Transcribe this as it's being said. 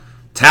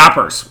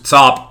Tappers, what's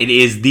up? It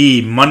is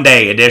the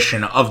Monday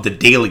edition of the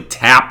Daily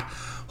Tap.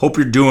 Hope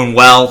you're doing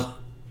well.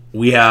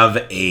 We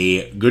have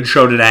a good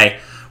show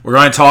today. We're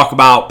going to talk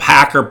about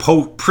Packer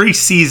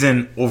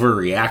preseason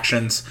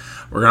overreactions.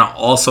 We're going to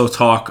also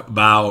talk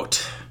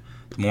about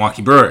the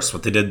Milwaukee Brewers,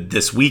 what they did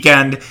this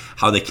weekend,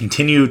 how they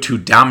continue to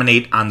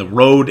dominate on the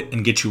road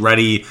and get you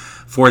ready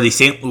for the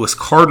St. Louis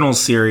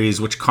Cardinals series,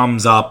 which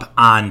comes up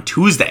on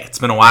Tuesday. It's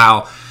been a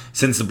while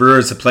since the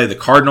Brewers have played the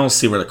Cardinals,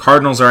 see where the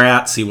Cardinals are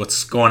at, see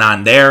what's going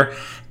on there,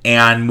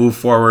 and move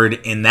forward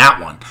in that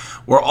one.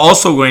 We're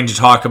also going to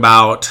talk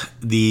about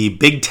the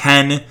Big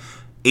Ten,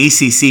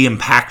 ACC, and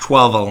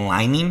Pac-12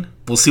 aligning.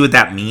 We'll see what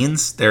that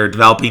means. They're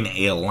developing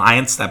an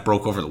alliance that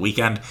broke over the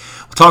weekend.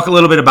 We'll talk a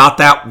little bit about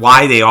that,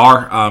 why they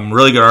are.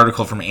 Really good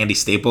article from Andy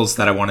Staples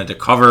that I wanted to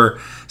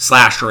cover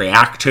 /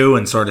 react to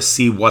and sort of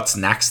see what's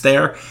next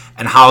there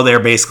and how they're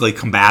basically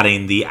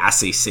combating the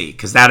SEC,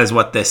 because that is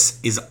what this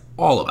is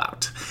all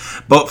about.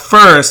 But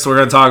first, we're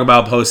going to talk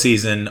about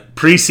preseason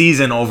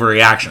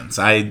overreactions.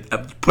 I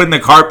put in the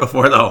cart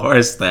before the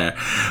horse there.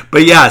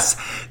 But yes,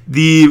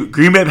 the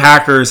Green Bay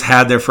Packers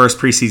had their first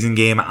preseason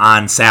game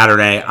on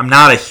Saturday. I'm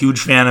not a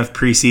huge fan of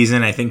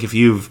preseason. I think if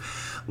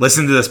you've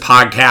listened to this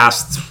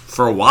podcast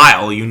for a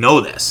while, you know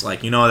this.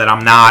 Like, you know that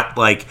I'm not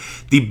like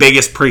the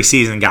biggest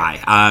preseason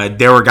guy.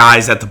 There were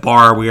guys at the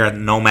bar, we were at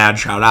Nomad,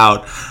 shout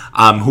out,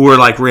 who were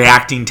like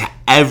reacting to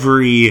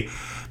every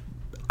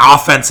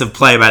offensive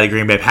play by the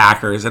Green Bay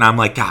Packers, and I'm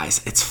like,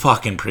 guys, it's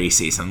fucking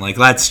preseason. Like,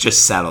 let's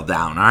just settle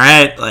down, all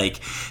right? Like,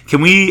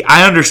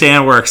 I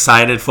understand we're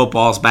excited,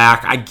 football's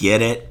back. I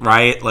get it,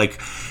 right?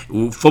 Like,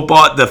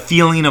 football, the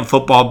feeling of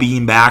football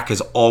being back is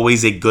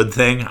always a good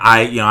thing.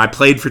 I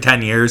played for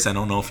 10 years. I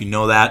don't know if you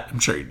know that. I'm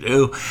sure you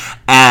do.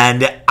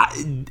 And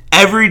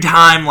every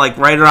time, like,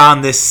 right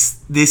around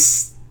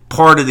this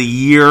part of the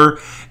year,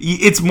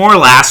 it's more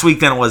last week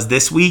than it was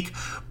this week,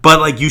 but,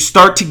 like, you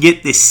start to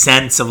get this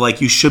sense of,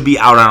 like, you should be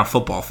out on a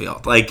football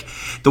field. Like,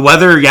 the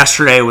weather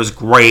yesterday was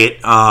great.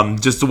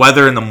 Just the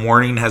weather in the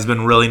morning has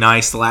been really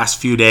nice the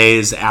last few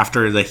days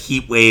after the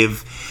heat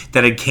wave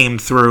that had came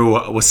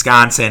through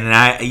Wisconsin.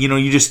 And,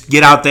 you just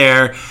get out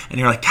there and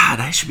you're like, God,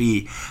 I should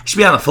be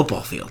on the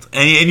football field.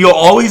 And you'll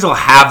always will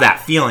have that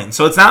feeling.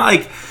 So it's not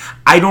like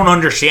I don't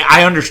understand.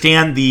 I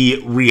understand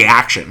the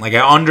reaction. Like,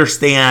 I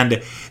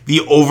understand the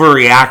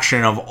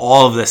overreaction of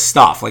all of this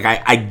stuff. Like,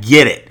 I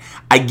get it.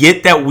 I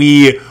get that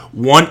we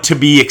want to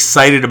be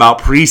excited about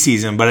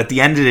preseason, but at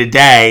the end of the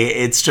day,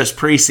 it's just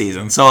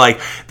preseason. So,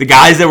 like, the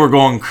guys that were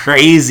going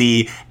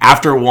crazy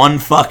after one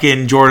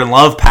fucking Jordan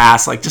Love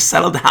pass, like, just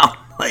settle down.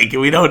 Like,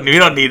 we don't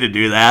need to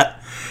do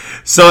that.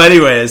 So,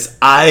 anyways,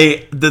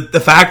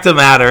 the fact of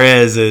the matter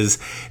is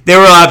there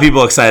were a lot of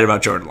people excited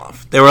about Jordan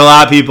Love. There were a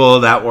lot of people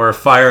that were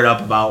fired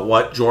up about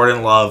what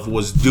Jordan Love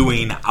was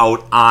doing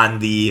out on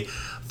the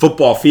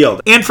football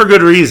field, and for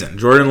good reason.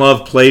 Jordan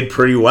Love played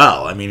pretty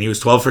well. I mean, he was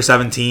 12 for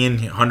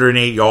 17,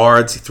 108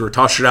 yards. He threw a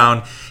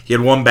touchdown. He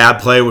had one bad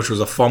play, which was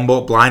a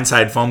fumble,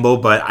 blindside fumble,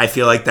 but I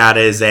feel like that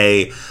is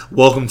a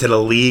welcome to the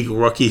league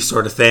rookie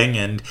sort of thing,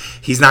 and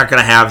he's not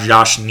going to have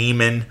Josh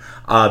Neiman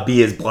be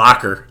his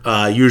blocker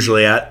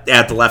usually at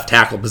the left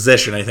tackle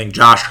position. I think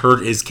Josh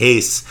hurt his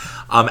case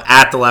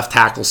at the left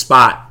tackle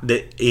spot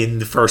in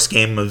the first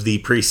game of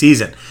the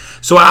preseason.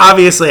 So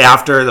obviously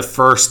after the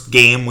first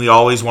game, we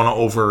always want to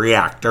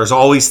overreact. There's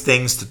always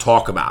things to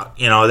talk about.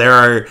 There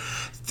are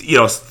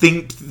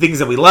things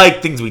that we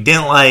like, things we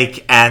didn't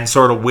like, and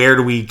sort of where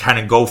do we kind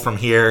of go from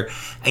here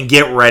and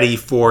get ready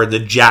for the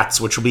Jets,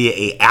 which will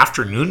be an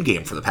afternoon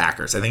game for the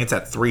Packers. I think it's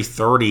at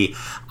 3:30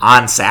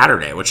 on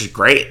Saturday, which is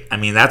great. I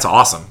mean, that's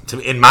awesome,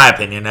 in my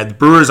opinion. And the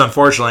Brewers,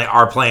 unfortunately,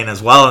 are playing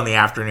as well in the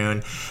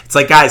afternoon. It's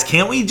like, guys,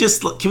 can we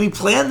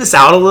plan this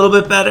out a little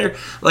bit better?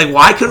 Like,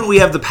 why couldn't we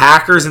have the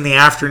Packers in the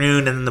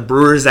afternoon and the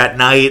Brewers at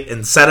night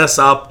and set us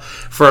up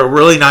for a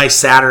really nice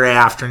Saturday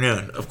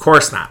afternoon? Of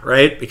course not,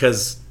 right?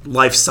 Because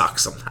life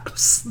sucks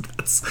sometimes.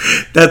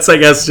 That's I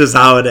guess just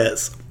how it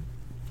is.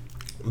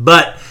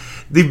 But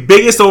the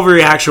biggest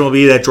overreaction will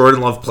be that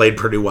Jordan Love played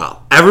pretty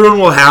well. Everyone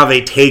will have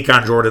a take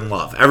on Jordan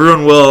Love.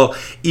 Everyone will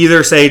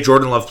either say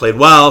Jordan Love played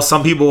well.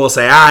 Some people will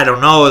say, I don't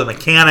know, the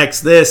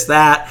mechanics, this,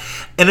 that.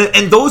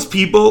 And those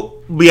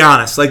people, be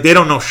honest, like, they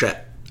don't know shit.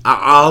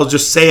 I'll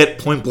just say it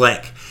point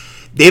blank.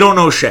 They don't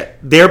know shit.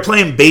 They're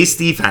playing base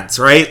defense,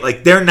 right?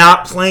 Like, they're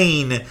not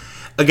playing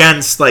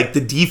against, like,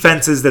 the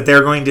defenses that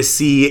they're going to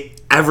see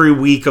every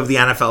week of the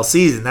NFL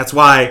season. That's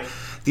why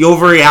the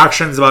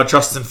overreactions about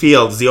Justin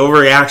Fields, the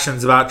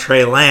overreactions about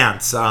Trey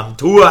Lance,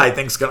 Tua, I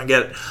think, is going to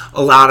get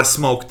a lot of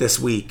smoke this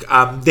week.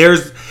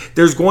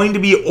 There's going to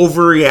be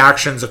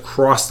overreactions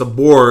across the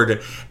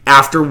board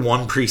after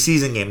one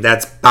preseason game.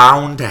 That's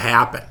bound to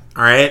happen,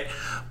 all right?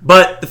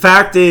 But the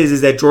fact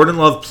is that Jordan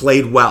Love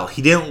played well.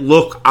 He didn't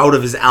look out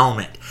of his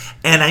element.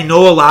 And I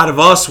know a lot of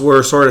us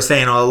were sort of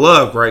saying, oh,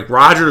 look, like,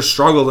 Rodgers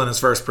struggled in his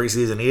first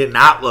preseason. He did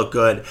not look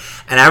good.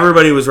 And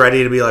everybody was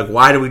ready to be like,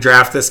 why do we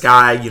draft this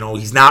guy?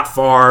 He's not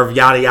Favre,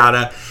 yada,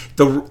 yada.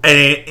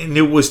 And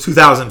it was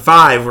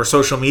 2005 where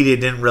social media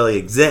didn't really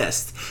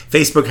exist.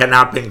 Facebook had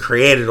not been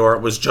created, or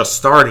it was just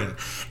starting.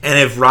 And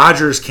if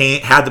Rodgers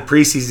had the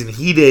preseason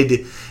he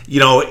did,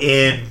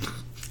 in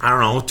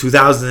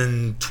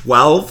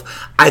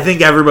 2012, I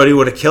think everybody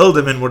would have killed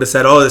him and would have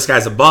said, oh, this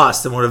guy's a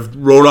bust, and would have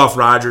wrote off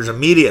Rodgers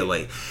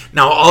immediately.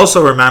 Now,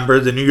 also remember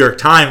the New York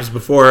Times,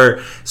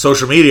 before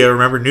social media,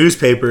 remember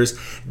newspapers,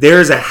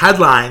 there's a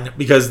headline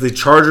because the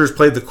Chargers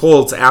played the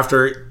Colts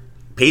after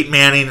Peyton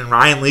Manning and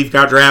Ryan Leaf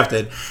got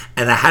drafted,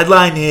 and the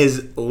headline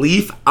is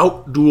Leaf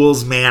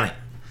outduels Manning.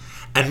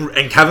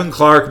 And Kevin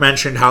Clark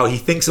mentioned how he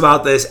thinks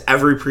about this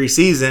every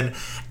preseason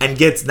and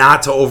gets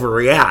not to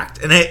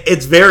overreact. And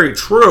it's very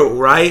true,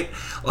 right?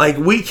 Like,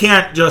 we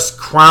can't just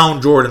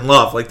crown Jordan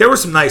Love. Like, there were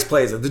some nice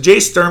plays. Like the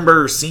Jay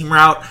Sternberger seam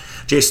route.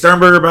 Jay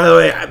Sternberger, by the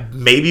way,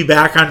 maybe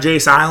back on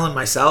Jace Island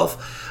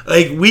myself.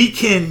 Like, we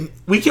can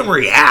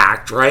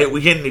react, right?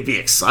 We can be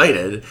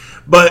excited.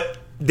 But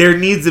there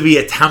needs to be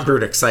a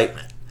tempered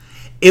excitement.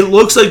 It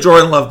looks like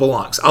Jordan Love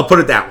belongs. I'll put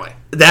it that way.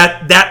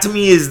 That to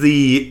me is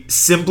the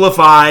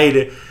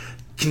simplified,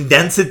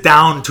 condense it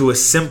down to a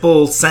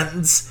simple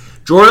sentence.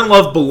 Jordan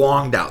Love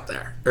belonged out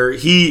there. Or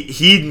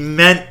he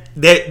meant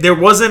that there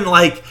wasn't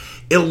like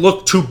it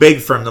looked too big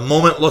for him. The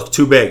moment looked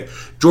too big.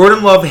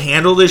 Jordan Love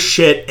handled his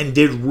shit and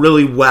did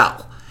really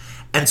well.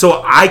 And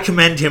so I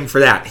commend him for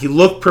that. He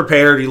looked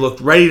prepared. He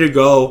looked ready to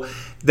go.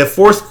 The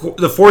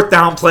fourth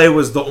down play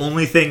was the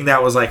only thing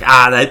that was like,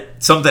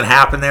 that something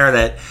happened there,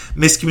 that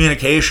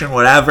miscommunication,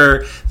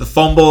 whatever. The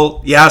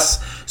fumble,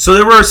 yes. So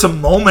there were some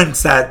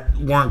moments that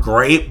weren't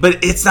great,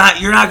 but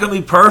you're not going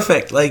to be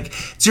perfect. Like,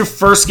 it's your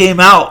first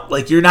game out.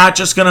 Like, you're not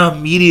just going to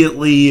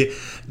immediately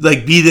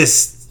like be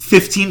this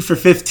 15 for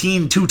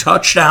 15, 2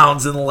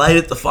 touchdowns and light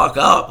it the fuck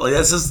up. Like,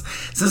 this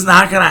is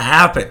not going to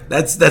happen.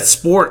 That's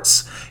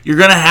sports. You're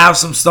going to have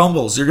some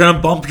stumbles. You're going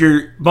to bump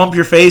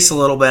your face a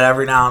little bit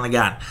every now and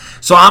again.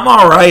 So I'm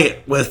all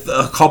right with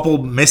a couple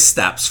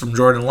missteps from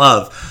Jordan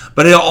Love.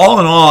 But all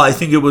in all, I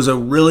think it was a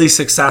really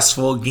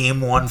successful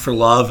game one for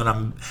Love,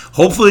 and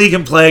hopefully he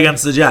can play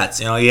against the Jets.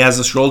 He has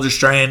a shoulder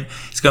strain.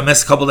 He's going to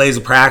miss a couple days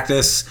of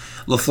practice.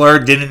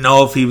 LaFleur didn't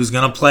know if he was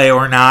going to play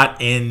or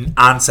not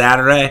on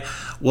Saturday.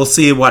 We'll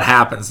see what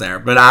happens there.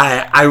 But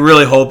I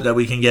really hope that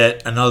we can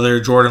get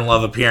another Jordan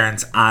Love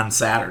appearance on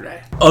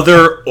Saturday.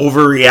 Other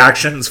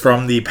overreactions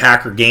from the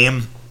Packer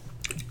game.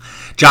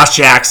 Josh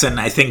Jackson,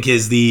 I think,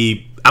 is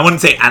I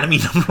wouldn't say enemy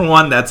number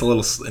one. That's a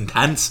little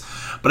intense.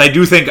 But I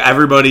do think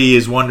everybody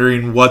is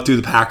wondering, what do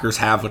the Packers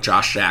have with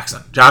Josh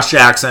Jackson? Josh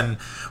Jackson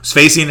was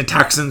facing a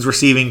Texans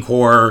receiving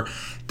core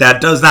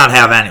that does not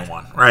have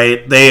anyone,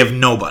 right? They have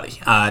nobody.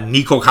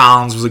 Nico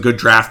Collins was a good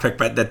draft pick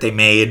that they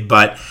made,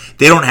 but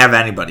they don't have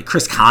anybody.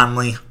 Chris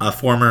Conley, a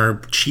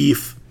former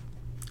Chief,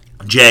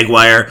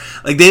 Jaguar,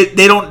 like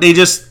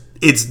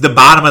it's the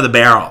bottom of the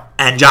barrel.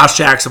 And Josh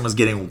Jackson was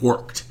getting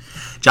worked.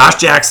 Josh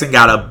Jackson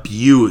got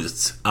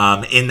abused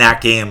in that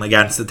game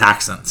against the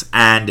Texans.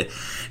 And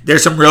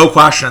there's some real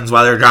questions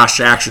whether Josh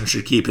Jackson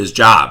should keep his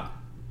job.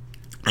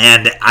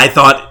 And I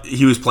thought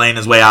he was playing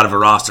his way out of a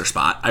roster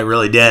spot. I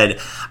really did.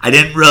 I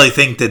didn't really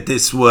think that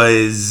this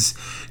was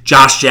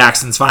Josh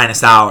Jackson's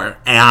finest hour.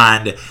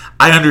 And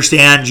I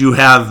understand you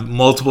have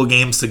multiple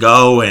games to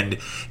go. And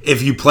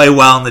if you play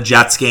well in the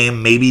Jets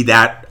game, maybe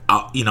that,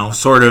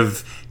 sort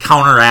of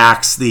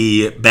counteracts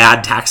the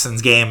bad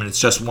Texans game and it's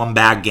just one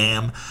bad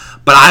game.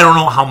 But I don't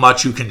know how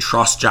much you can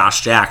trust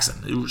Josh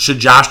Jackson. Should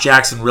Josh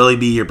Jackson really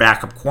be your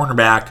backup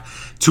cornerback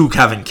to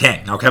Kevin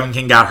King? Now, Kevin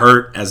King got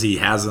hurt, as he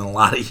has in a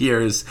lot of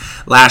years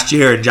last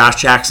year, and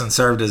Josh Jackson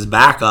served as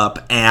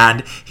backup,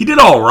 and he did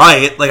all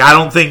right. Like, I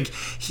don't think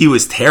he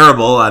was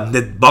terrible.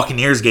 The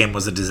Buccaneers game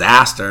was a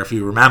disaster, if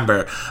you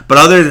remember. But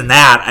other than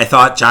that, I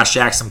thought Josh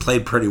Jackson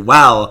played pretty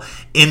well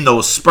in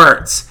those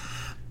spurts.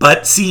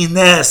 But seeing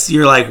this,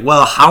 you're like,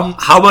 well,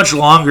 how much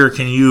longer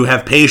can you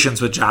have patience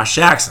with Josh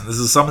Jackson? This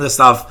is some of the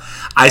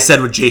stuff I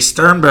said with Jay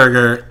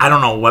Sternberger. I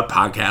don't know what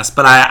podcast,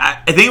 but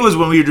I think it was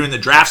when we were doing the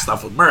draft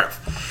stuff with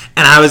Murph.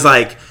 And I was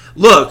like,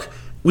 look,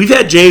 we've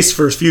had Jace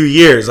for a few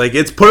years. Like,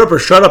 it's put up or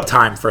shut up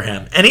time for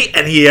him. And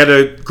he had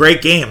a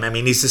great game. I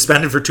mean, he's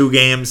suspended for 2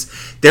 games.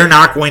 They're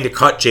not going to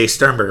cut Jay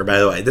Sternberger, by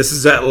the way. This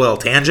is a little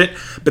tangent,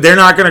 but they're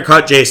not going to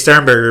cut Jay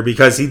Sternberger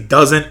because he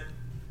doesn't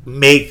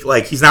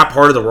he's not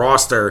part of the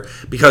roster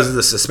because of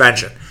the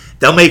suspension.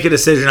 They'll make a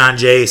decision on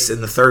Jace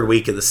in the 3rd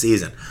week of the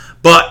season.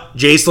 But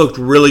Jace looked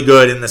really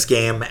good in this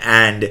game,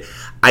 and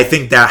I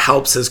think that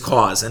helps his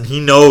cause. And he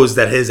knows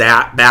that his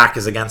back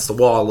is against the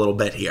wall a little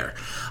bit here.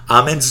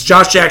 And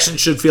Josh Jackson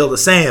should feel the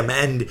same.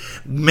 And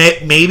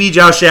maybe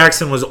Josh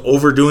Jackson was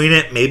overdoing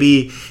it.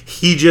 Maybe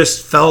he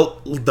just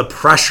felt the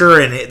pressure,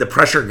 and the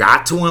pressure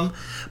got to him.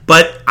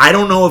 But I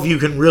don't know if you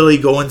can really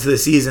go into the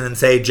season and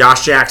say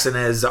Josh Jackson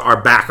is our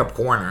backup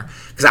corner,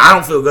 because I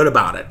don't feel good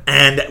about it.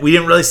 And we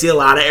didn't really see a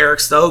lot of Eric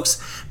Stokes.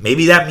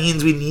 Maybe that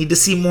means we need to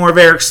see more of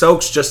Eric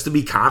Stokes just to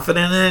be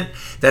confident in it.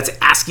 That's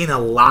asking a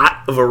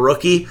lot of a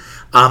rookie.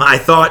 I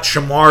thought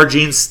Shamar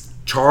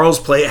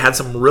Jean-Charles had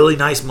some really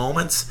nice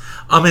moments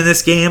in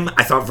this game.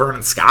 I thought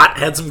Vernon Scott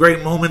had some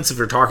great moments if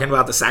you're talking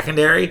about the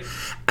secondary.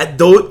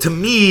 To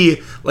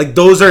me,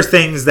 those are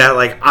things that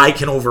I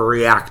can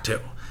overreact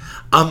to.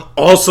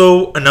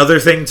 Also, another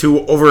thing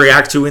to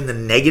overreact to in the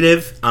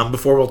negative,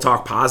 before we'll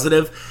talk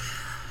positive,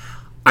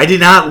 I did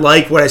not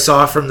like what I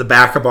saw from the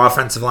backup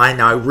offensive line.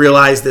 Now, I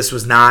realize this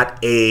was not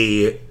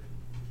a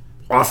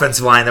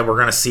offensive line that we're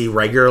going to see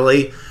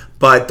regularly,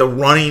 but the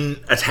running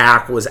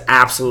attack was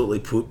absolutely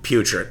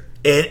putrid.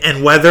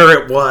 And whether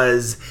it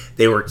was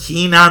they were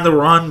keen on the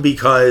run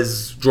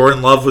because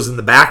Jordan Love was in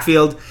the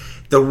backfield,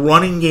 the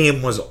running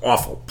game was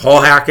awful.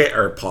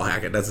 Nathaniel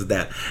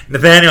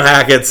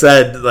Hackett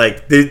said,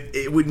 like,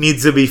 it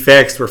needs to be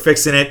fixed. We're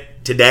fixing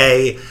it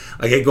today.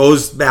 Like, it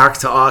goes back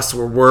to us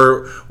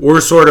where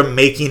we're sort of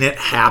making it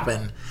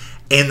happen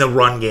in the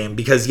run game.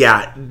 Because,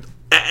 yeah,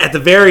 at the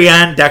very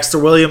end, Dexter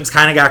Williams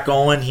kind of got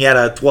going. He had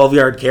a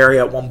 12-yard carry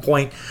at one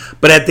point.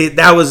 But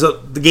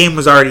the game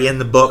was already in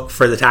the book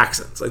for the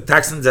Texans. Like,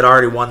 Texans had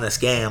already won this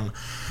game.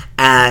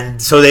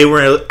 And so they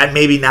were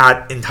maybe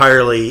not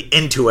entirely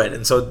into it.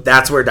 And so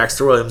that's where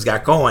Dexter Williams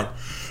got going.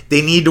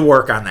 They need to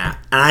work on that.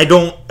 And I'm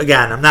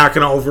not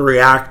going to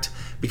overreact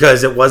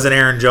because it wasn't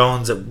Aaron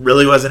Jones. It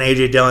really wasn't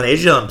A.J. Dillon.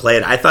 A.J. Dillon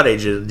played. I thought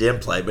A.J. Dillon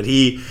didn't play. But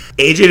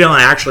A.J.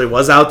 Dillon actually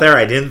was out there.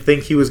 I didn't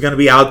think he was going to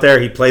be out there.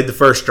 He played the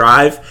first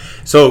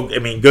drive. So, I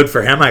mean, good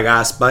for him, I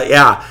guess. But,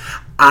 yeah,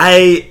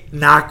 I'm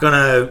not going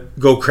to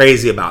go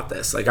crazy about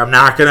this. Like, I'm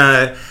not going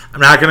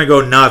to go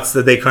nuts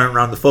that they couldn't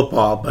run the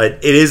football.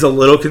 But it is a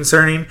little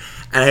concerning.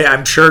 And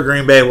I'm sure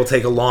Green Bay will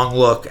take a long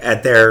look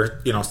at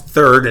their,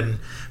 third and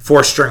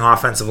fourth string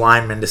offensive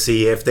linemen to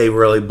see if they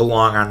really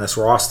belong on this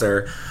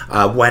roster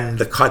when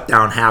the cut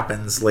down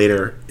happens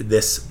later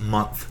this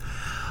month.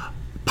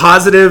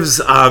 Positives,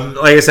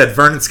 like I said,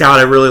 Vernon Scott,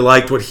 I really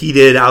liked what he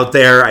did out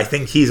there. I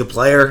think he's a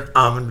player.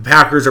 The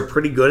Packers are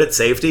pretty good at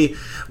safety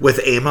with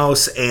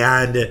Amos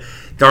and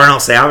Darnell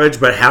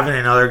Savage, but having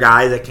another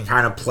guy that can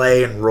kind of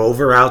play and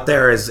rover out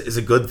there is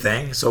a good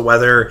thing. So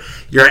whether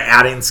you're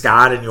adding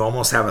Scott and you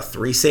almost have a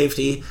 3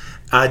 safety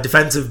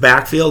defensive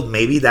backfield,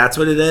 maybe that's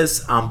what it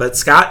is. But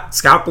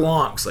Scott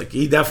belongs. Like,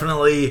 he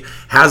definitely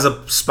has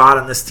a spot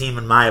on this team,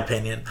 in my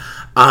opinion.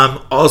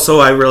 Also,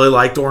 I really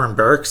liked Oren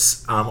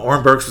Burks.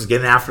 Oren Burks was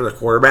getting after the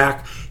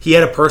quarterback. He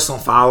had a personal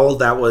foul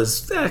that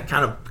was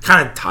kind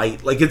of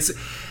tight. Like, it's,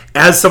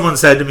 as someone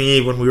said to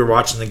me when we were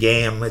watching the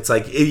game, it's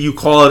like you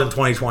call it in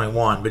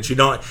 2021, but you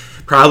don't.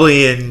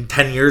 Probably in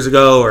 10 years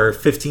ago or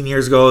 15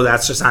 years ago,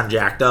 that's just on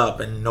jacked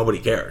up and nobody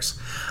cares.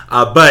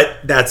 But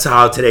that's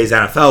how today's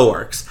NFL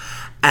works.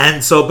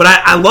 And so, but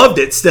I loved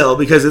it still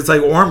because it's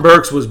like Oren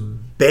Burks was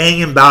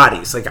banging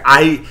bodies. Like,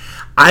 I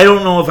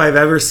don't know if I've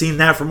ever seen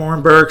that from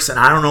Oren Burks, and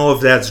I don't know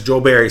if that's Joe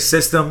Barry's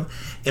system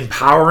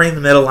empowering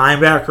the middle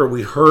linebacker.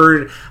 We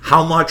heard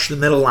how much the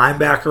middle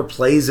linebacker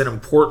plays an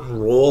important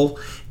role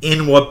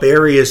in what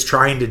Barry is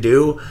trying to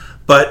do,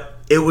 but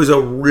it was a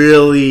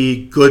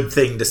really good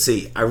thing to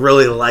see. I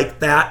really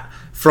liked that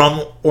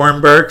from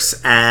Oren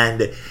Burks,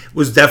 and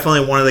was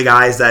definitely one of the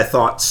guys that I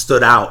thought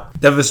stood out.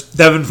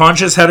 Devin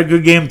Funchess had a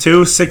good game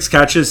too. 6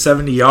 catches,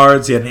 70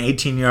 yards. He had an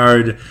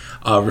 18-yard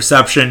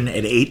reception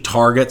and 8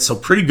 targets, so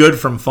pretty good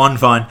from Fun.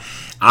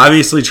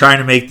 Obviously trying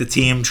to make the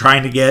team,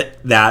 trying to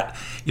get that,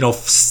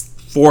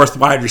 4th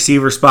wide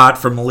receiver spot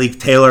for Malik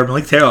Taylor.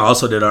 Malik Taylor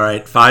also did all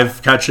right.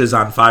 5 catches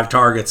on 5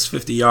 targets,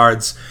 50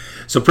 yards.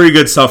 So pretty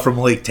good stuff from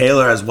Malik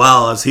Taylor, as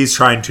well as he's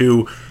trying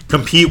to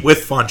compete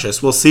with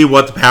Funchess. We'll see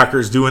what the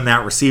Packers do in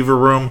that receiver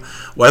room,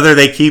 whether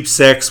they keep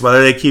 6,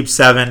 whether they keep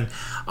 7.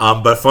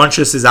 But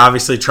Funchess is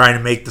obviously trying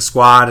to make the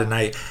squad, and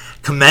I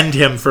commend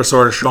him for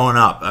sort of showing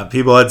up.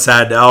 People had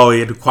said, he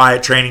had a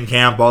quiet training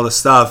camp, all this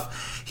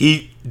stuff.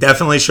 He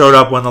definitely showed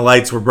up when the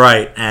lights were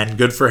bright, and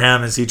good for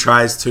him as he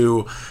tries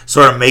to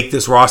sort of make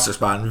this roster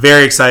spot. I'm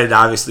very excited to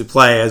obviously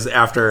play as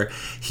after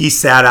he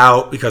sat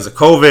out because of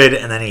COVID,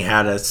 and then he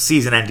had a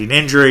season-ending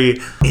injury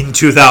in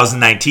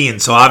 2019.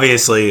 So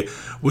obviously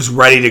was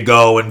ready to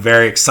go and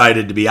very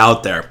excited to be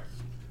out there.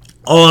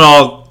 All in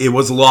all, it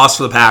was a loss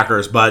for the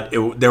Packers, but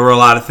there were a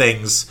lot of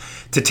things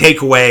to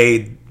take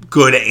away,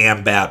 good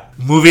and bad.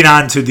 Moving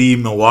on to the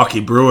Milwaukee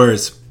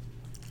Brewers.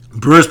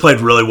 Brewers played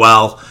really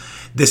well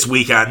this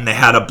weekend. They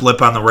had a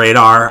blip on the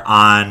radar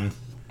on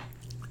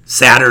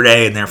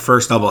Saturday in their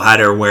first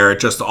doubleheader where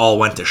it just all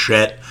went to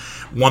shit.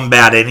 One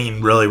bad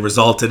inning really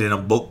resulted in a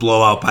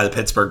blowout by the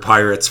Pittsburgh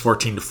Pirates,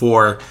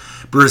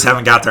 14-4. Brewers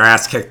haven't got their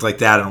ass kicked like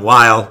that in a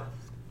while.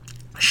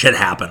 Shit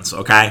happens,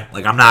 okay?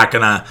 Like, I'm not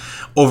going to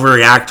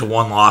overreact to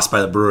one loss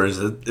by the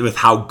Brewers with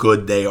how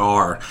good they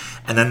are.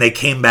 And then they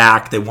came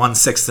back. They won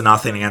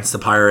 6-0 against the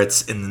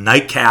Pirates in the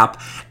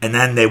nightcap. And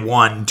then they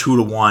won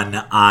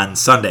 2-1 on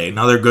Sunday.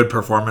 Another good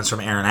performance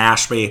from Aaron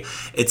Ashby.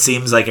 It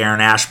seems like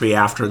Aaron Ashby,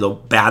 after the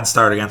bad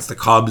start against the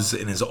Cubs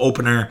in his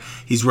opener,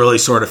 he's really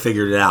sort of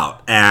figured it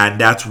out. And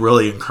that's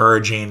really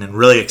encouraging and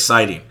really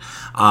exciting.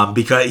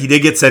 Because he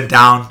did get sent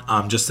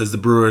down just as the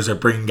Brewers are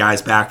bringing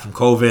guys back from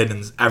COVID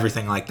and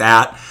everything like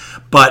that.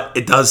 But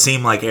it does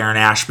seem like Aaron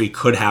Ashby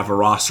could have a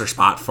roster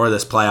spot for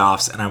this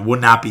playoffs, and I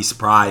would not be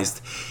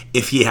surprised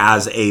if he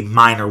has a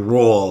minor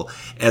role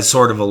as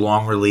sort of a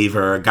long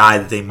reliever, a guy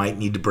that they might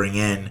need to bring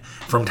in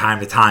from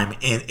time to time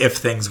if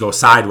things go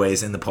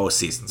sideways in the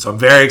postseason. So I'm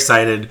very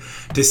excited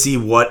to see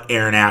what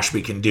Aaron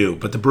Ashby can do.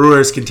 But the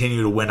Brewers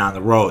continue to win on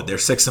the road. They're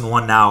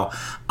 6-1 now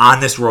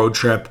on this road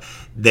trip.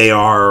 They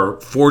are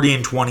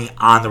 40-20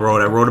 on the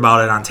road. I wrote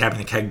about it on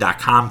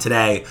tappingthekeg.com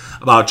today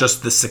about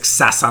just the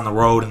success on the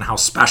road and how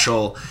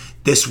special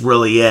this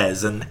really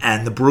is.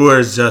 And the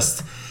Brewers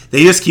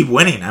they just keep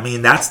winning. I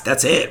mean,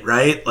 that's it,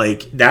 right?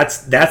 Like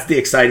that's the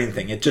exciting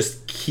thing. It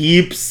just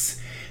keeps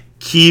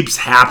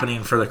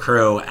happening for the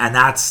Crew, and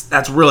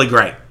that's really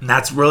great. And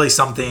that's really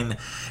something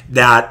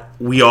that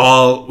we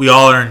all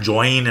are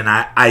enjoying. And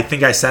I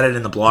think I said it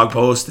in the blog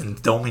post,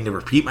 and don't mean to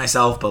repeat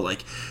myself, but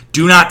like,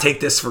 do not take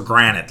this for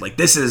granted. Like,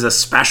 this is a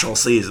special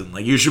season.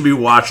 Like, you should be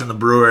watching the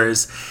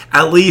Brewers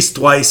at least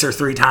 2 or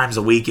 3 times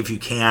a week if you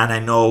can. I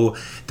know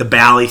the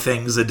Bally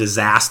thing's a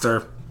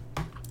disaster,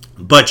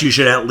 but you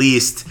should at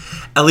least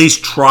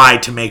try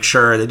to make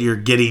sure that you're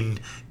getting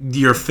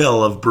your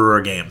fill of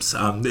Brewer games.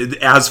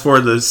 As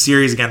for the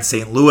series against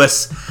St.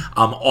 Louis,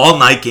 all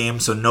night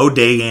games, so no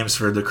day games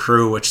for the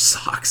Crew, which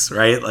sucks,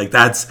 right? Like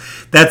that's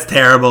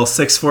terrible.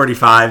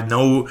 6:45,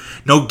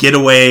 no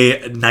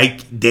getaway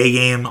day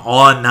game,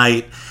 all at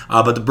night.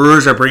 But the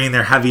Brewers are bringing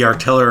their heavy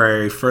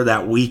artillery for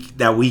that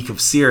week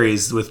of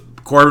series with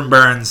Corbin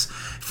Burns,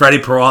 Freddie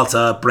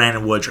Peralta,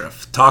 Brandon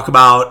Woodruff. Talk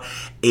about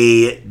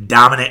a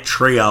dominant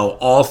trio.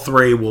 All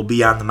three will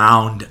be on the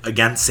mound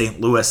against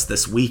St. Louis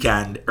this week,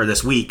 and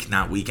wish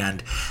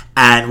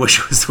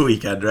it was the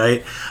weekend,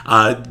 right?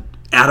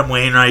 Adam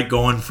Wainwright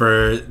going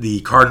for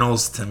the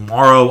Cardinals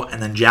tomorrow,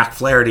 and then Jack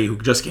Flaherty, who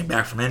just came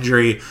back from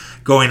injury,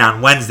 going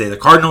on Wednesday. The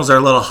Cardinals are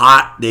a little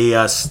hot.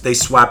 They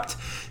swept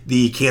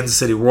the Kansas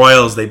City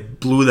Royals. They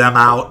blew them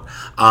out.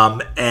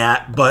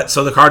 But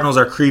the Cardinals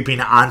are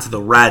creeping onto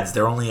the Reds.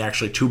 They're only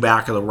actually 2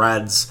 back of the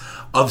Reds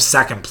of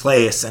second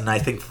place, and I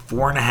think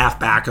 4.5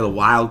 back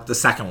of the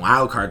second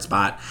wild card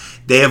spot.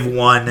 They have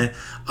won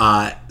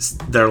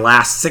their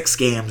last 6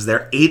 games.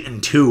 They're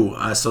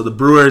 8-2. So the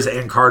Brewers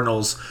and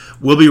Cardinals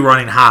will be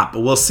running hot,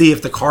 but we'll see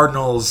if the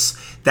Cardinals,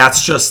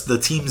 that's just the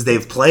teams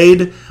they've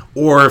played,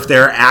 or if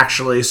they're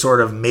actually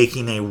sort of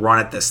making a run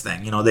at this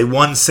thing. You know, they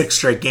won 6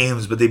 straight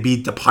games, but they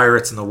beat the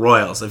Pirates and the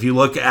Royals. If you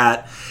look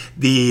at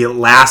the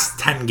last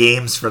 10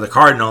 games for the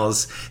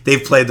Cardinals,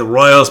 they've played the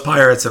Royals,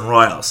 Pirates, and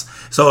Royals.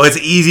 So it's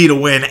easy to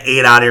win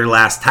 8 out of your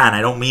last 10.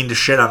 I don't mean to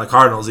shit on the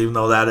Cardinals, even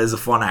though that is a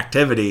fun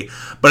activity,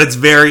 but it's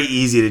very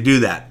easy to do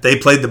that. They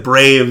played the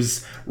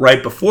Braves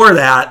right before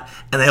that,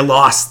 and they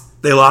lost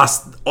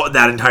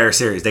that entire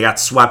series. They got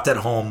swept at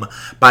home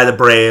by the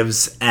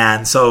Braves.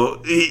 And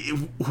so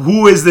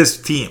who is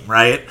this team,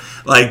 right?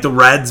 Like, the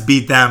Reds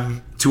beat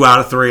them 2 out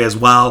of 3 as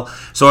well.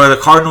 So are the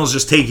Cardinals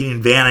just taking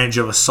advantage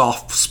of a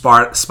soft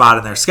spot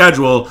in their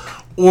schedule,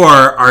 or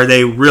are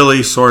they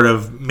really sort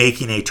of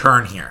making a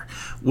turn here?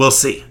 We'll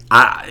see.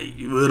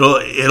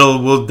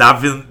 We'll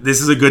definitely,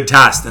 this is a good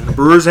test, and the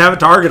Brewers have a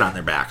target on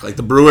their back. Like,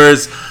 the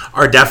Brewers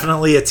are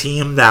definitely a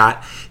team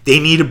that they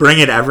need to bring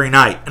it every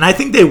night, and I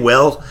think they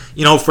will.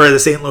 You know, for the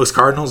St. Louis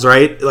Cardinals,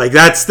 right? Like,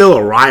 that's still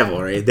a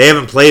rivalry. They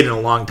haven't played in a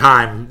long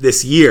time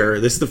this year.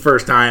 This is the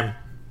first time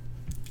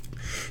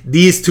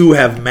these two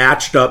have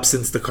matched up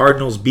since the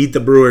Cardinals beat the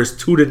Brewers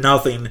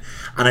 2-0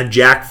 on a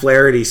Jack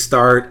Flaherty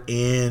start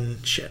in,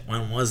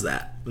 when was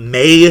that?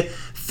 May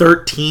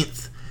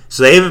 13th.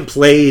 So they haven't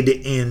played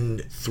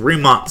in 3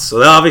 months. So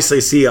they'll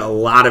obviously see a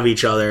lot of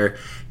each other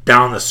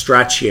down the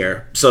stretch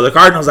here. So the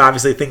Cardinals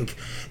obviously think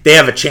they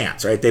have a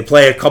chance, right? They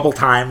play a couple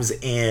times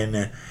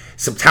in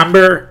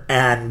September,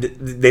 and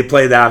they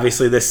play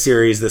obviously this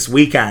series this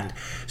weekend.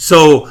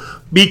 So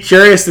be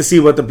curious to see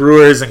what the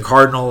Brewers and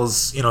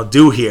Cardinals,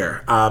 do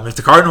here. If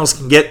the Cardinals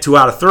can get 2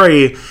 out of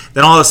 3,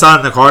 then all of a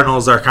sudden the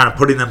Cardinals are kind of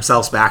putting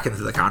themselves back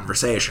into the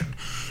conversation.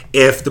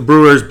 If the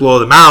Brewers blow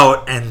them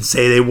out and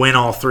say they win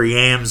all 3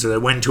 games, or they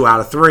win 2 out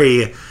of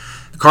 3,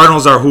 the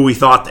Cardinals are who we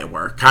thought they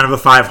were, kind of a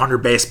 500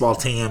 baseball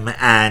team,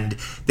 and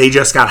they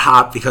just got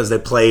hot because they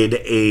played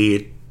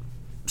a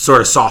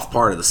sort of soft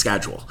part of the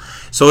schedule.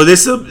 So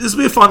this will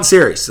be a fun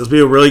series. This will be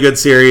a really good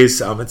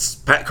series.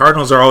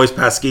 Cardinals are always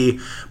pesky.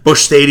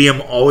 Busch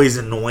Stadium, always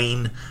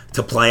annoying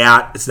to play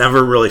at. It's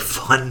never really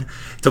fun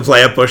to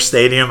play at Busch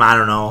Stadium. I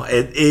don't know.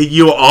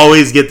 You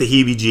always get the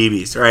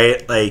heebie-jeebies,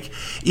 right? Like,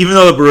 even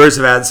though the Brewers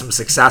have had some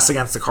success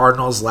against the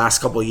Cardinals the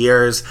last couple of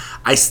years,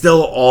 I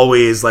still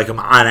always I'm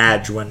on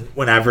edge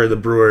whenever the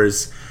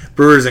Brewers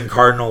and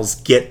Cardinals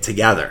get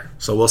together.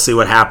 So we'll see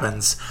what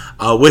happens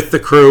with the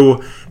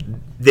Crew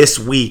this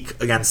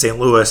week against St.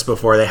 Louis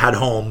before they head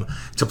home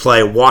to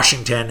play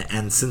Washington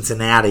and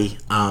Cincinnati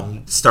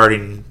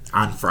starting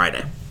on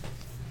Friday.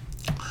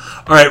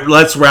 All right,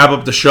 let's wrap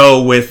up the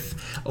show with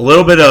a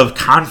little bit of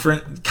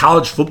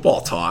college football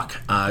talk.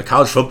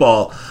 College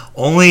football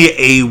only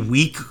a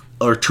week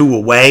or two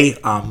away.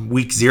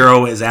 Week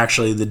 0 is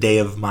actually the day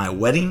of my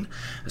wedding,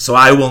 so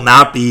I will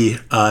not be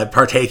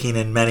partaking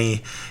in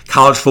many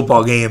college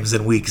football games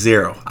in week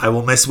 0. I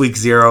will miss week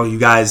 0. You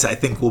guys, I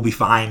think, will be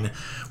fine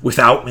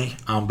without me,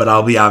 but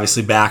I'll be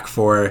obviously back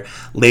for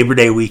Labor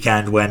Day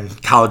weekend when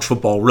college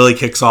football really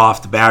kicks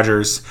off. The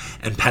Badgers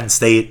and Penn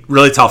State,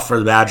 really tough for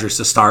the Badgers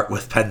to start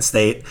with Penn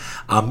State,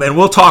 and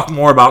we'll talk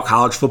more about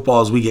college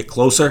football as we get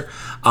closer.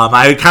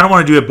 I kind of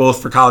want to do it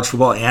both for college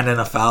football and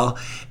NFL,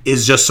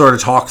 is just sort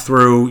of talk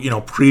through,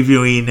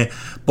 previewing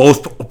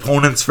both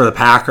opponents for the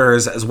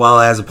Packers as well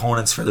as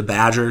opponents for the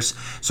Badgers,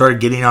 sort of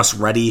getting us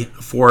ready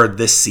for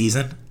this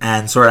season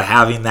and sort of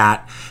having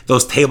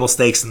those table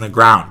stakes in the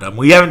ground.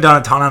 We haven't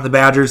done a ton on the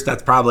Badgers.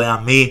 That's probably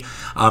on me.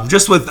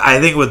 Just with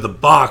the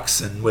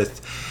Bucks and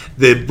with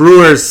the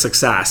Brewers'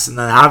 success, and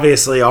then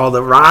obviously all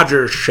the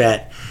Rodgers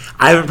shit,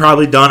 I haven't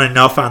probably done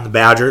enough on the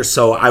Badgers,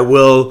 so I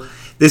will.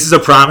 This is a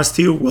promise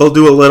to you. We'll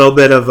do a little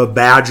bit of a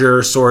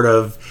Badger sort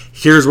of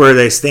here's where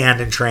they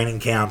stand in training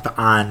camp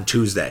on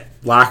Tuesday.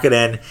 Lock it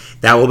in.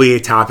 That will be a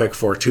topic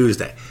for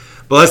Tuesday.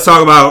 But let's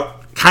talk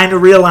about kind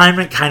of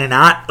realignment, kind of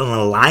not, an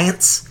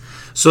alliance.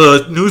 So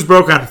the news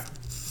broke on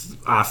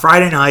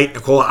Friday night,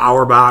 Nicole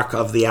Auerbach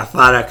of The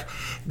Athletic,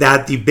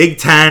 that the Big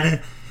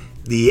Ten,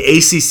 the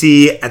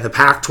ACC, and the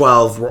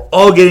Pac-12 were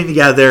all getting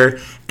together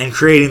and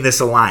creating this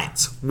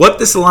alliance. What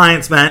this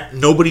alliance meant,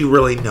 nobody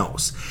really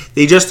knows.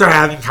 They just are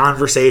having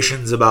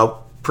conversations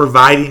about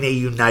providing a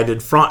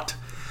united front.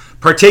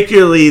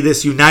 Particularly,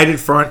 this united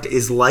front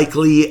is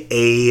likely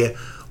a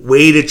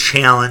way to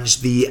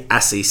challenge the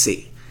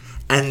SEC.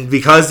 And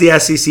because the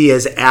SEC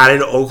has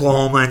added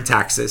Oklahoma and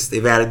Texas,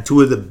 they've added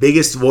two of the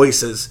biggest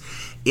voices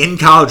in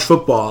college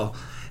football.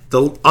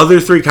 The other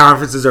three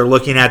conferences are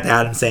looking at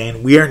that and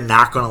saying, we are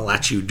not going to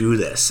let you do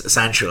this,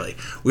 essentially.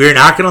 We are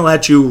not going to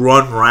let you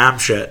run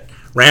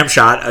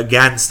ramshot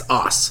against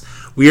us.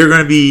 We are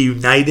going to be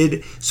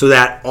united so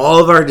that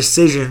all of our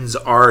decisions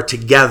are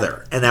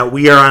together and that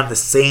we are on the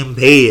same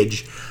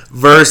page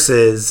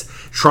versus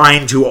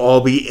trying to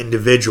all be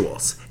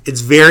individuals.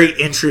 It's very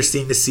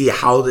interesting to see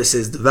how this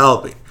is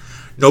developing.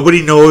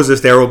 Nobody knows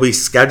if there will be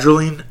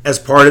scheduling as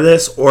part of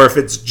this or if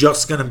it's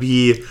just going to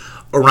be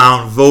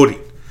around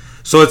voting.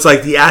 So it's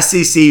like the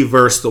SEC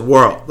versus the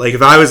world. Like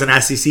if I was an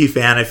SEC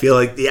fan, I feel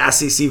like the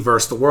SEC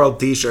versus the world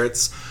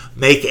t-shirts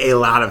make a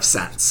lot of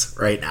sense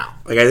right now.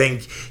 Like I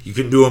think you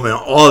can do them in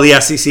all the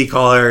SEC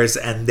colors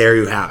and there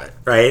you have it,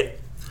 right?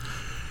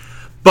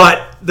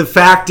 But the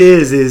fact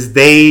is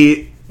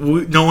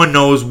no one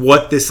knows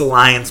what this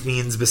alliance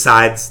means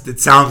besides it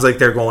sounds like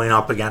they're going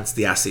up against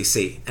the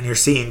SEC. And you're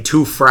seeing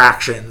two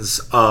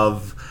factions,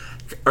 not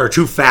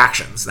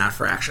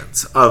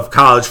fractions, of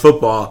college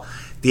football.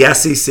 The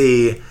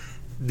SEC,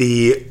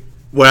 the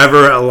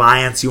whatever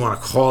alliance you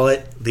want to call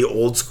it, the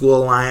old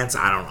school alliance,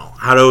 I don't know.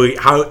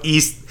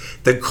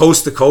 The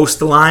Coast to Coast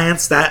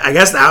Alliance,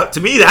 to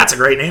me that's a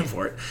great name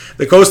for it.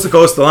 The Coast to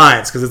Coast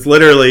Alliance, because it's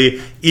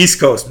literally East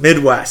Coast,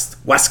 Midwest,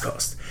 West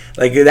Coast.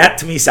 Like that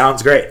to me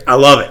sounds great. I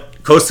love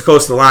it. Coast to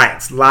Coast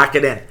Alliance. Lock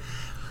it in.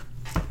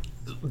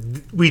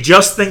 We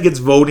just think it's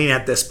voting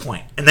at this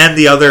point. And then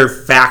the other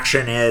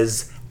faction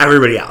is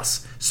everybody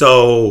else.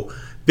 So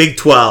Big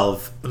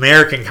 12,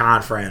 American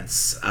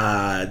Conference,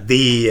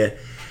 the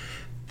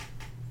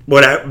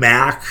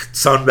MAC,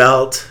 Sun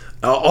Belt,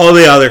 all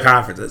the other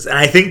conferences. And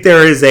I think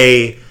there is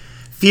a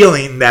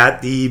feeling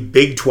that the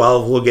Big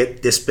 12 will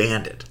get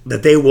disbanded,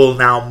 that they will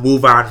now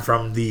move on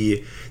from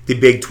the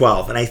Big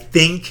 12. And I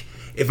think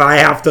if I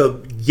have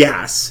to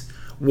guess,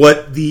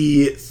 what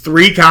the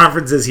three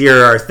conferences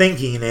here are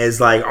thinking is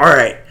like, all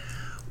right,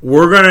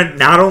 we're going to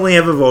not only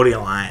have a voting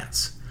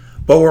alliance,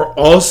 but we're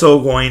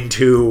also going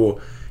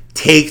to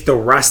take the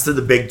rest of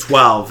the Big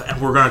 12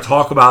 and we're going to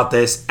talk about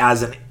this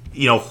as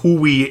who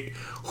we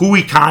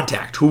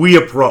contact, who we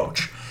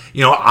approach.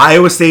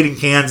 Iowa State and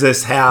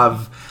Kansas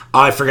have,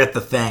 I forget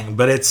the thing,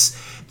 but it's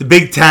the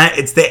Big Ten,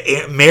 it's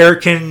the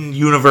American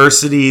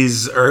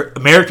Universities or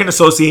American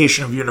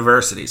Association of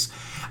Universities.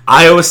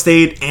 Iowa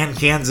State and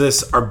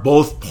Kansas are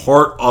both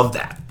part of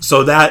that.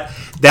 So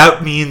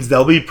that means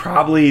they'll be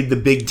probably the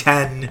Big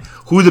Ten,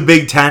 who the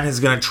Big Ten is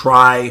going to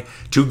try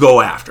to go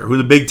after, who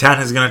the Big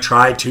Ten is going to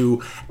try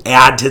to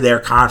add to their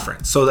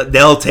conference so that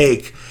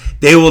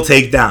they will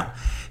take them.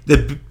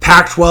 The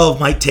Pac-12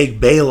 might take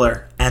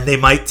Baylor and they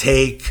might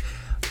take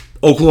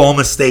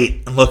Oklahoma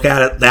State and look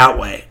at it that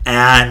way.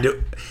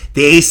 And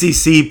the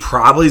ACC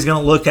probably is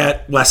going to look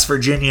at West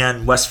Virginia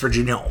and West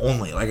Virginia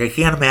only. Like I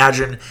can't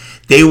imagine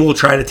they will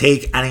try to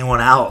take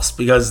anyone else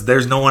because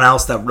there's no one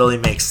else that really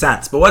makes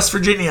sense. But West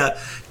Virginia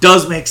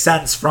does make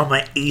sense from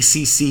an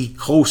ACC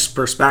coast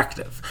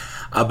perspective.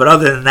 But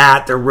other than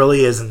that, there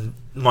really isn't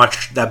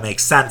much that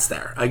makes sense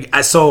there.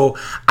 So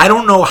I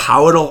don't know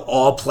how it'll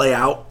all play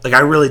out. Like I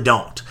really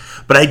don't.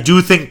 But I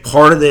do think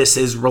part of this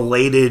is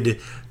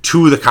related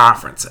to the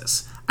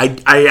conferences.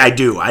 I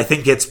do. I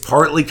think it's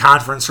partly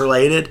conference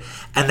related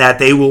and that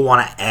they will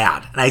want to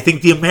add. And I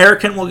think the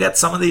American will get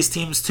some of these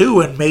teams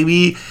too, and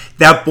maybe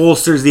that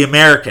bolsters the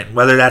American,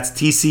 whether that's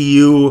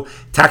TCU,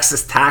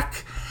 Texas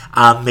Tech,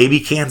 maybe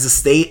Kansas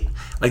State.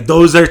 Like,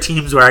 those are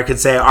teams where I could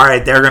say, all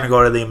right, they're going to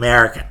go to the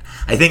American.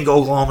 I think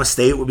Oklahoma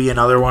State would be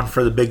another one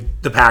for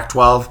the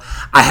Pac-12.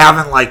 I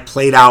haven't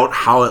played out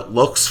how it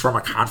looks from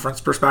a conference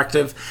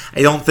perspective.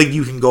 I don't think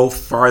you can go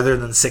farther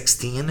than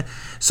 16.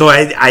 So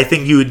I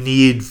think you would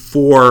need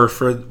 4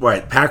 for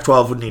what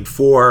Pac-12 would need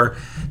 4.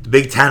 The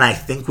Big Ten I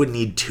think would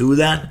need 2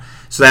 then.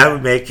 So that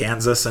would make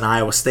Kansas and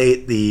Iowa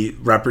State the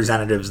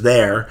representatives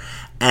there.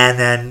 And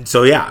then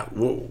so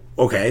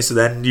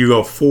then you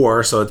go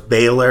 4. So it's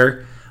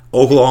Baylor,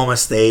 Oklahoma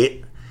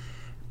State,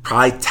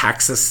 probably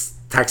Texas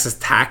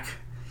Tech,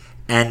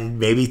 and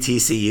maybe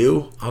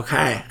TCU.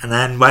 Okay. And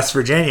then West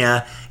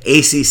Virginia,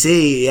 ACC.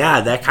 Yeah,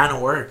 that kind of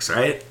works,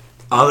 right?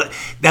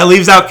 That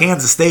leaves out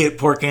Kansas State,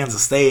 poor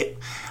Kansas State.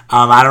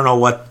 I don't know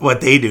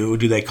what they do.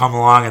 Do they come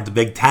along at the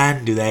Big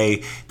Ten?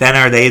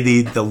 Are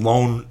they the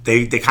lone?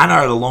 They kind of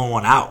are the lone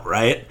one out,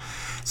 right?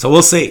 So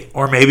we'll see.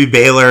 Or maybe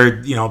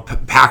Baylor,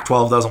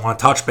 Pac-12 doesn't want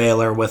to touch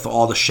Baylor with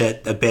all the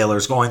shit that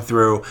Baylor's going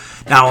through,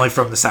 not only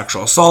from the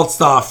sexual assault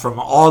stuff, from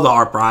all the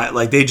art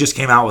riot. They just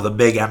came out with a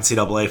big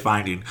NCAA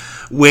finding,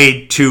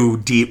 way too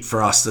deep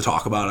for us to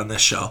talk about on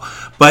this show.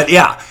 But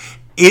yeah,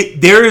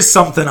 there is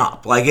something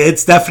up.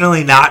 It's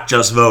definitely not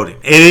just voting.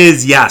 It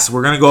is, yes,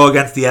 we're going to go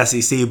against the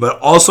SEC, but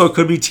also it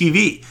could be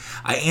TV.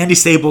 Andy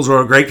Staples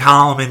wrote a great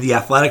column in The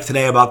Athletic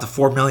today about the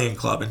 4 million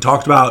club and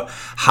talked about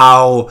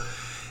how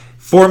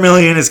 4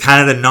 million is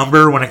kind of the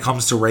number when it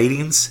comes to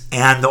ratings,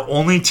 and the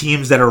only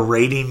teams that are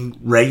rating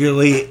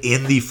regularly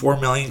in the 4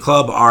 million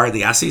club are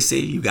the SEC,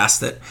 you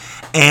guessed it,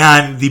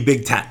 and the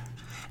Big Ten.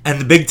 And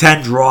the Big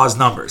Ten draws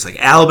numbers.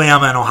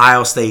 Alabama and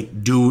Ohio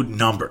State do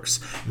numbers.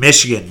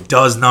 Michigan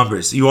does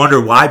numbers. You wonder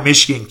why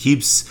Michigan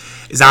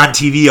is on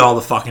TV all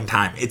the fucking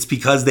time. It's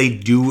because they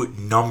do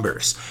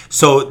numbers.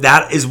 So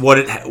that is what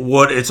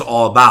it's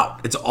all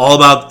about. It's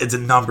a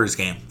numbers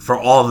game for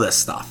all of this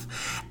stuff.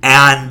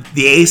 And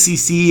the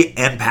ACC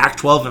and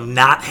Pac-12 have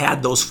not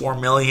had those 4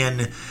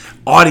 million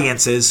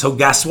audiences. So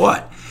guess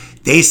what?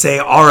 They say,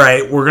 all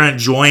right, we're going to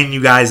join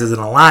you guys as an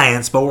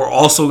alliance, but we're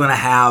also going to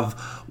have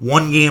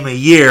one game a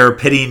year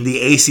pitting the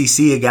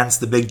ACC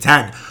against the Big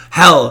Ten.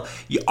 Hell,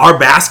 our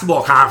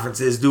basketball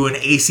conferences do an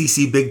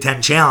ACC Big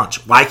Ten challenge.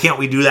 Why can't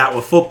we do that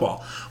with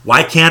football?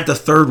 Why can't the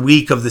third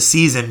week of the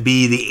season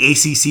be the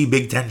ACC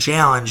Big Ten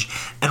challenge,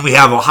 and we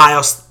have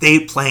Ohio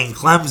State playing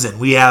Clemson?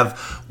 We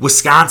have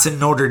Wisconsin,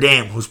 Notre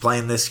Dame, who's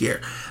playing this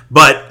year.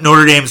 But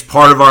Notre Dame's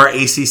part of our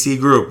ACC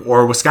group,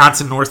 or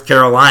Wisconsin, North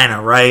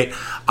Carolina, right?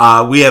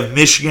 We have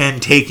Michigan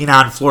taking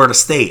on Florida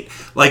State.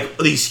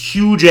 These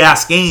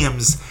huge-ass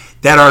games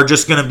that are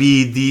just going to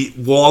be the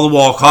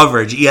wall-to-wall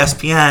coverage.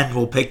 ESPN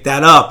will pick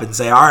that up and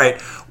say, all right,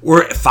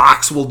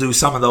 Fox will do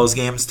some of those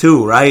games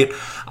too, right?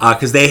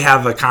 Because they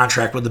have a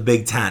contract with the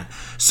Big Ten.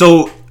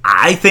 So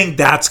I think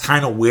that's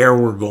kind of where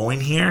we're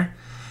going here.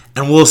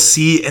 And we'll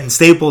see. And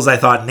Staples, I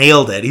thought,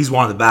 nailed it. He's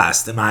one of the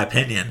best, in my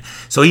opinion.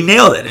 So he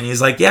nailed it. And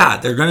he's like, yeah,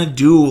 they're going to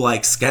do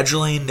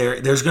scheduling.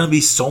 There's going to be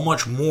so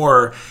much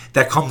more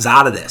that comes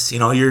out of this.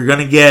 You're going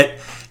to get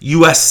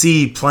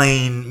USC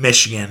playing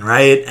Michigan,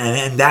 right?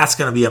 And that's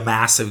going to be a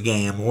massive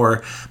game.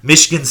 Or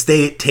Michigan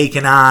State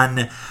taking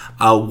on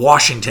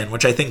Washington,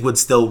 which I think would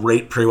still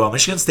rate pretty well.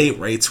 Michigan State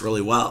rates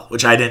really well,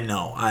 which I didn't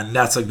know. And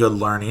that's a good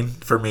learning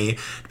for me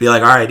to be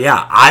like, all right,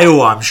 yeah,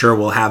 Iowa, I'm sure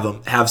will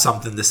have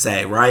something to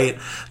say, right?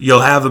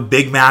 You'll have a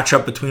big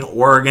matchup between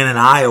Oregon and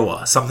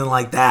Iowa, something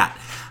like that.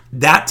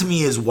 That to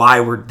me is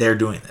why they're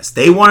doing this.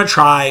 They want to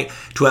try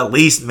to at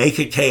least make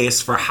a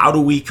case for how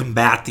do we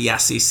combat the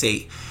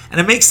SEC. And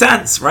it makes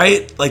sense,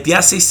 right?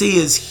 The SEC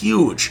is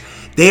huge.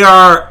 They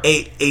are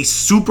a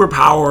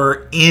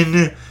superpower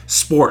in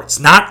sports,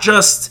 not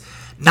just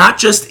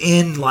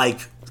in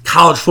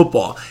college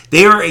football.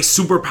 They are a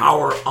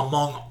superpower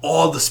among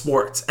all the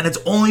sports, and it's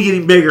only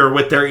getting bigger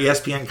with their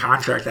ESPN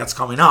contract that's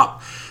coming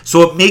up.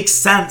 So it makes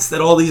sense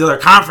that all these other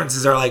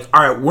conferences are like,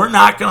 all right, we're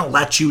not going to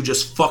let you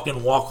just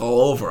fucking walk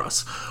all over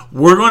us.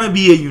 We're going to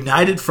be a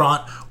united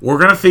front. We're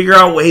going to figure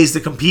out ways to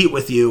compete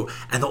with you,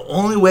 and the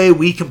only way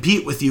we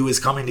compete with you is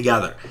coming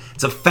together.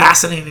 It's a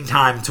fascinating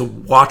time to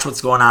watch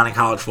what's going on in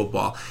college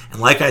football.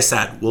 And like I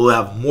said, we'll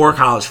have more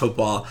college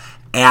football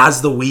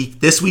as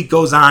this week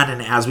goes on,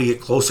 and as we get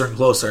closer and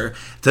closer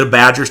to the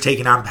Badgers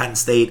taking on Penn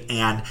State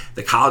and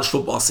the college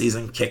football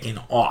season kicking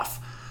off.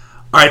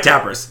 All right,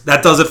 Tappers,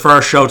 that does it for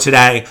our show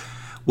today.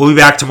 We'll be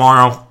back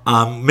tomorrow.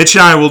 Mitch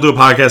and I will do a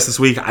podcast this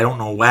week. I don't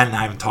know when.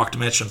 I haven't talked to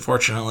Mitch,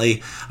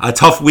 unfortunately. A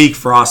tough week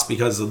for us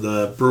because of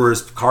the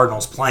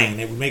Brewers-Cardinals playing.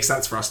 It would make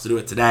sense for us to do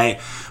it today,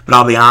 but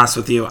I'll be honest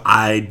with you,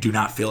 I do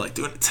not feel like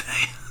doing it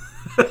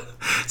today.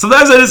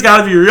 Sometimes I just got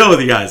to be real with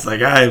you guys.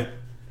 I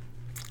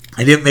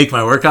didn't make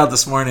my workout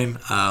this morning.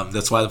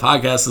 That's why the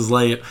podcast is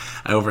late.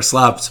 I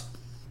overslept.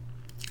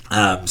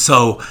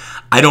 So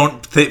I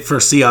don't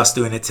foresee us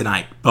doing it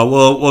tonight. But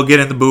we'll get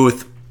in the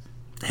booth.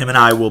 Him and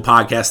I will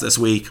podcast this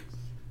week.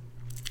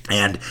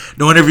 And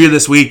no interview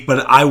this week,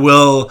 but I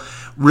will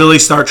really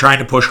start trying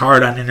to push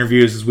hard on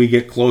interviews as we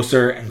get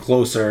closer and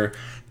closer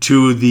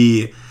to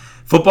the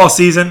football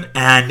season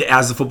and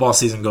as the football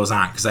season goes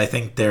on, because I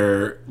think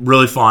they're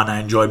really fun. I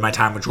enjoyed my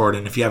time with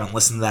Jordan. If you haven't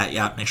listened to that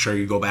yet, make sure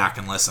you go back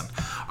and listen.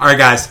 All right,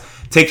 guys,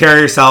 take care of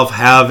yourself.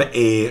 Have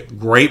a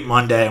great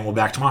Monday, and we'll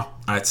be back tomorrow.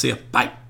 All right, see you. Bye.